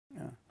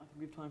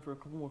We have time for a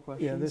couple more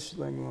questions. Yeah, this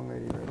long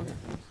lady right here.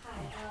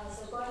 Hi,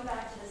 so going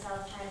back to the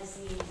South China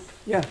Seas,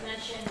 Yeah. you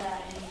mentioned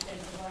that, and you've been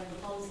promoting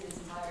diplomacy this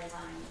entire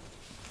time,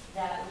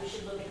 that we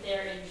should look at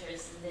their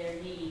interests and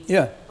their needs.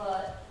 Yeah.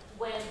 But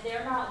when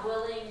they're not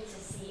willing to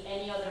see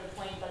any other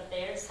point but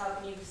theirs, how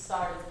can you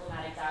start a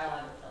diplomatic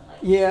dialogue with them? Like,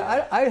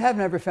 Yeah, I have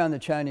never found the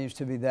Chinese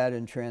to be that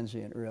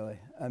intransient, really.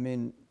 I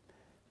mean,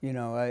 you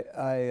know,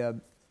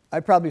 I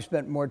probably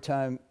spent more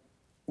time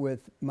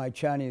with my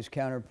Chinese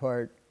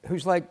counterpart,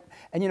 who's like,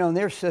 and you know, in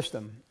their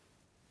system,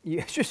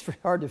 it's just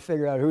hard to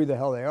figure out who the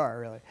hell they are,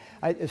 really.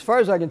 As far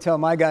as I can tell,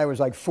 my guy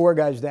was like 4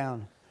 guys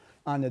down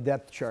on the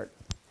depth chart.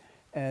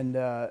 And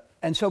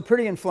so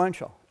pretty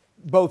influential,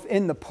 both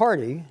in the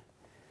party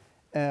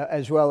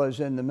as well as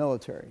in the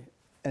military.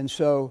 And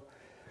so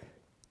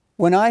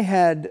when I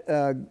had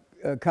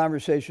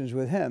conversations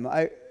with him,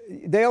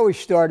 they always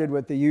started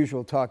with the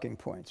usual talking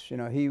points. You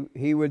know,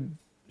 he would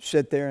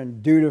sit there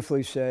and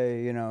dutifully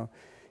say, you know,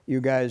 you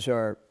guys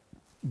are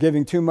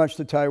giving too much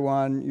to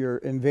Taiwan, you're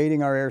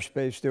invading our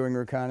airspace doing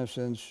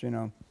reconnaissance, you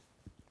know,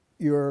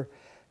 your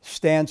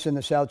stance in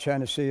the South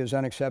China Sea is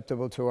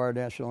unacceptable to our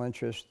national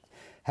interest.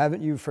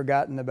 Haven't you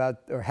forgotten about,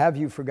 or have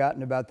you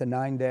forgotten about the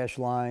 9-dash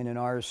line and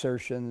our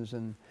assertions?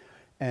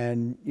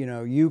 And you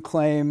know, you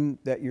claim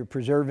that you're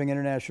preserving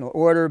international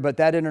order, but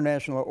that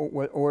international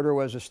order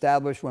was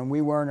established when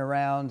we weren't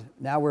around.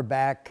 Now we're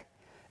back.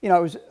 You know,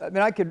 it was, I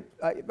mean,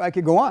 I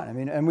could go on. I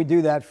mean, and we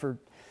do that for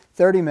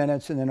 30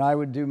 minutes, and then I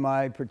would do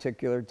my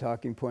particular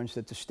talking points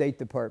that the State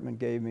Department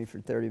gave me for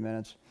 30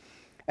 minutes.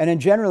 And then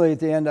generally at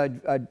the end,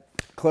 I'd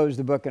close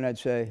the book and I'd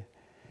say,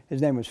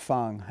 his name was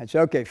Fang. I'd say,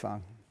 okay,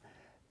 Fang,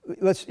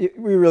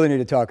 we really need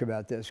to talk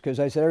about this, because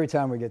I said every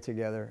time we get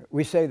together,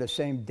 we say the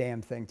same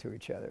damn thing to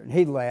each other. And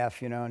he'd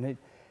laugh, you know, and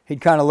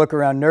he'd kind of look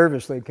around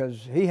nervously,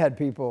 because he had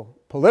people,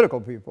 political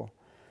people.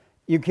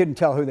 You couldn't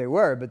tell who they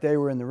were, but they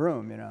were in the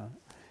room, you know.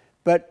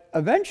 But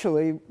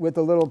eventually, with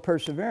a little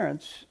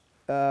perseverance,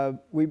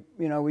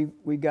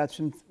 we got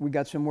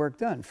some work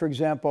done. For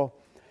example,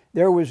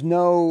 there was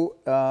no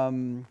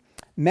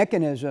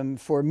mechanism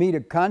for me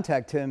to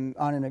contact him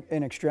on an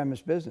in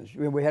extremis business.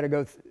 We had to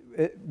go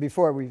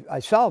I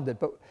solved it,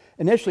 but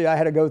initially I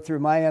had to go through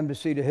my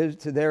embassy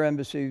to their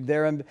embassy,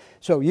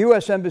 so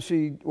U.S.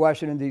 Embassy,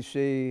 Washington,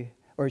 D.C.,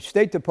 or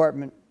State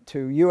Department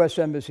to U.S.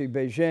 Embassy,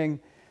 Beijing,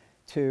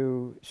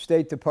 to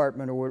State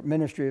Department or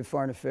Ministry of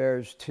Foreign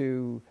Affairs,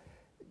 to,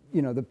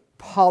 you know, the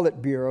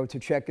Politburo to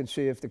check and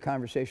see if the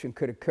conversation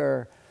could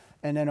occur,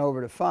 and then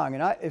over to Fang.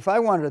 And if I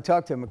wanted to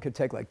talk to him, it could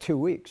take like 2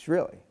 weeks,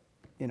 really,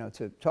 you know,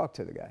 to talk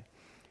to the guy.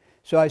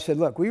 So I said,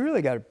 look, we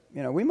really got to,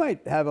 you know, we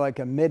might have like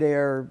a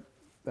mid-air,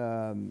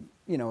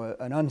 you know,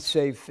 an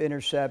unsafe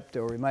intercept,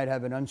 or we might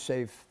have an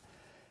unsafe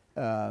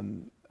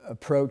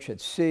approach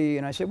at sea.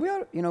 And I said, we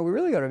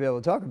really got to be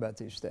able to talk about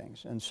these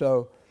things. And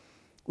so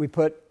we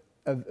put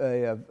a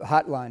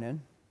hotline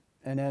in.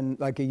 And then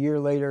like a year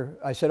later,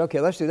 I said, okay,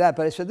 let's do that.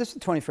 But I said, this is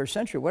the 21st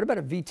century. What about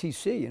a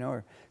VTC, you know,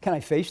 or can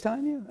I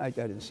FaceTime you? I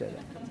didn't say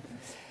that.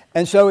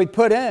 And so we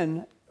put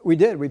in a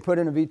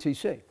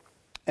VTC.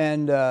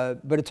 And,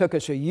 but it took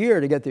us a year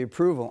to get the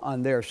approval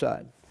on their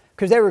side,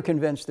 because they were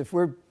convinced if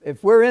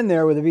we're in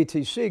there with a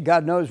VTC,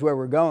 God knows where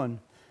we're going,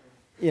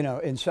 you know,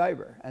 in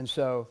cyber. And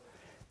so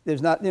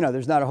there's not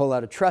a whole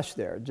lot of trust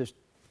there. Just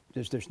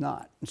there's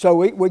not. So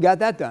we got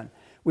that done.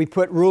 We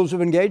put rules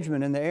of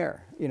engagement in the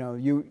air. You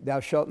know, thou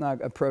shalt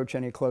not approach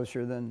any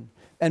closer than.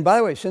 And by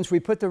the way, since we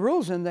put the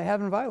rules in, they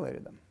haven't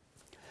violated them.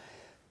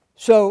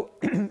 So,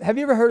 have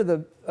you ever heard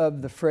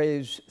of the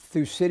phrase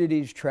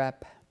Thucydides'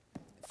 trap?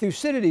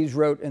 Thucydides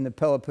wrote in the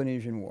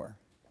Peloponnesian War.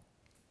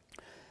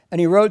 And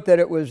he wrote that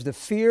it was the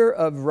fear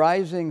of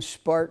rising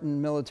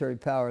Spartan military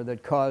power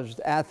that caused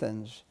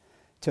Athens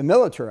to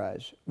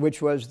militarize,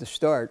 which was the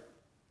start,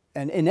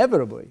 and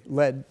inevitably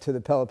led to the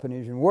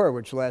Peloponnesian War,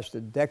 which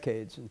lasted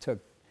decades and took,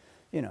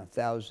 you know,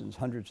 thousands,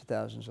 hundreds of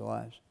thousands of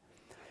lives.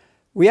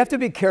 We have to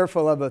be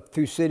careful of a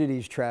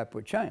Thucydides trap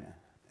with China.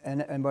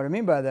 And what I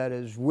mean by that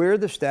is we're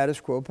the status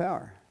quo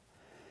power.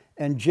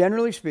 And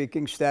generally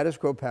speaking, status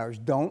quo powers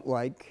don't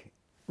like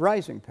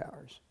rising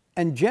powers.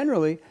 And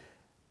generally,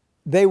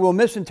 they will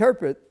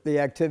misinterpret the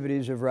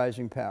activities of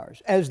rising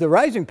powers, as the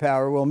rising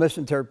power will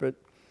misinterpret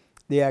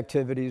the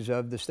activities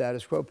of the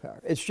status quo power.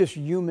 It's just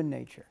human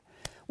nature.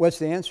 What's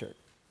the answer?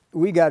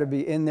 We got to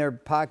be in their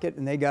pocket,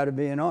 and they got to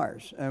be in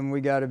ours. And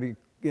we got to be,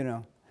 you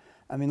know,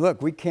 I mean,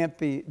 look, we can't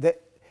be.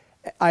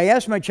 I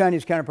asked my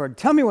Chinese counterpart,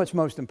 tell me what's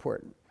most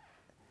important.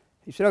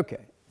 He said,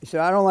 okay. He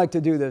said, I don't like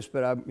to do this,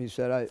 but he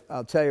said,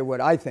 I'll tell you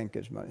what I think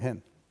is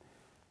him.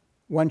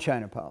 One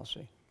China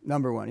policy,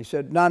 number one. He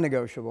said,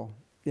 non-negotiable.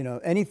 You know,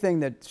 anything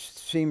that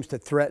seems to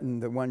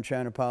threaten the one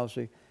China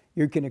policy,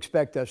 you can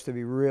expect us to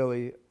be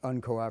really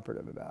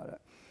uncooperative about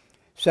it.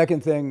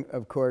 Second thing,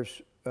 of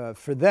course,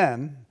 for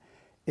them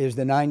is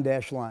the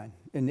 9-dash line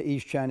in the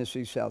East China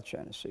Sea, South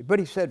China Sea. But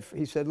he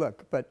said,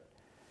 look, but,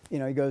 you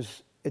know, he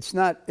goes, it's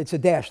a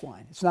dash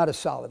line. It's not a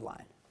solid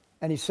line.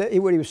 And he said,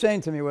 what he was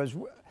saying to me was,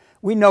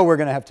 we know we're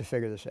going to have to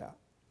figure this out.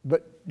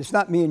 But it's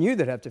not me and you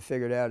that have to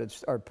figure it out.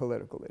 It's our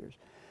political leaders.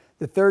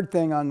 The third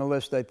thing on the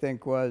list, I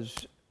think,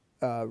 was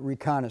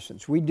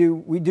reconnaissance. We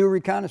do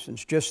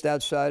reconnaissance just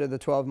outside of the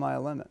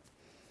 12-mile limit.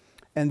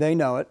 And they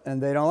know it,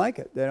 and they don't like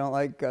it. They don't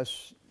like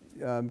us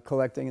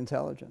collecting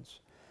intelligence.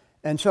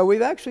 And so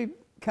we've actually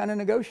kind of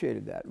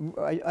negotiated that.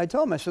 I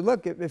told them, I said,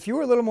 look, if you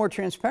were a little more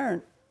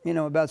transparent, you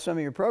know, about some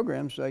of your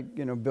programs, like,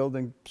 you know,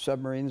 building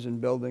submarines and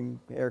building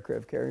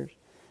aircraft carriers,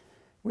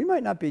 we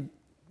might not be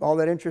all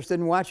that interested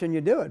in watching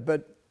you do it.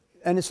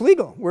 And it's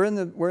legal. We're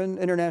in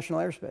international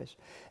airspace.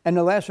 And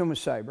the last one was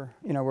cyber.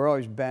 You know, we're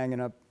always banging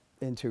up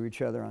into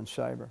each other on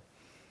cyber.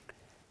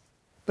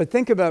 But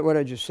think about what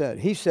I just said.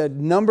 He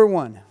said, number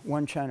one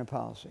China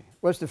policy.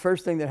 What's the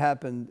first thing that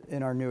happened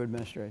in our new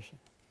administration?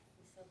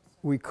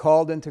 We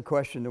called into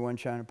question the one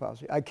China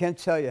policy. I can't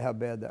tell you how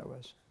bad that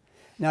was.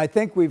 Now, I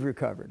think we've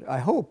recovered. I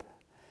hope.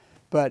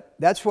 But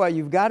that's why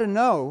you've got to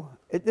know,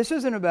 this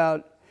isn't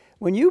about,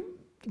 when you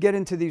get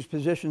into these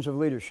positions of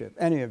leadership,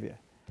 any of you,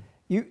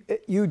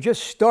 you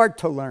just start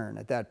to learn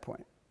at that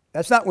point.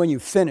 That's not when you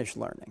finish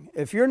learning.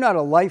 If you're not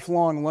a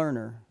lifelong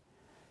learner,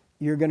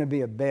 you're going to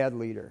be a bad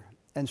leader.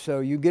 And so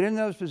you get in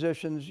those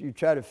positions, you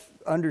try to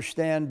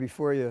understand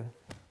before you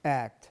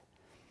act,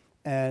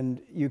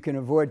 and you can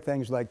avoid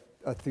things like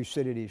a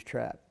Thucydides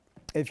trap.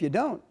 If you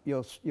don't,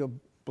 you'll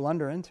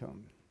blunder into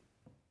them.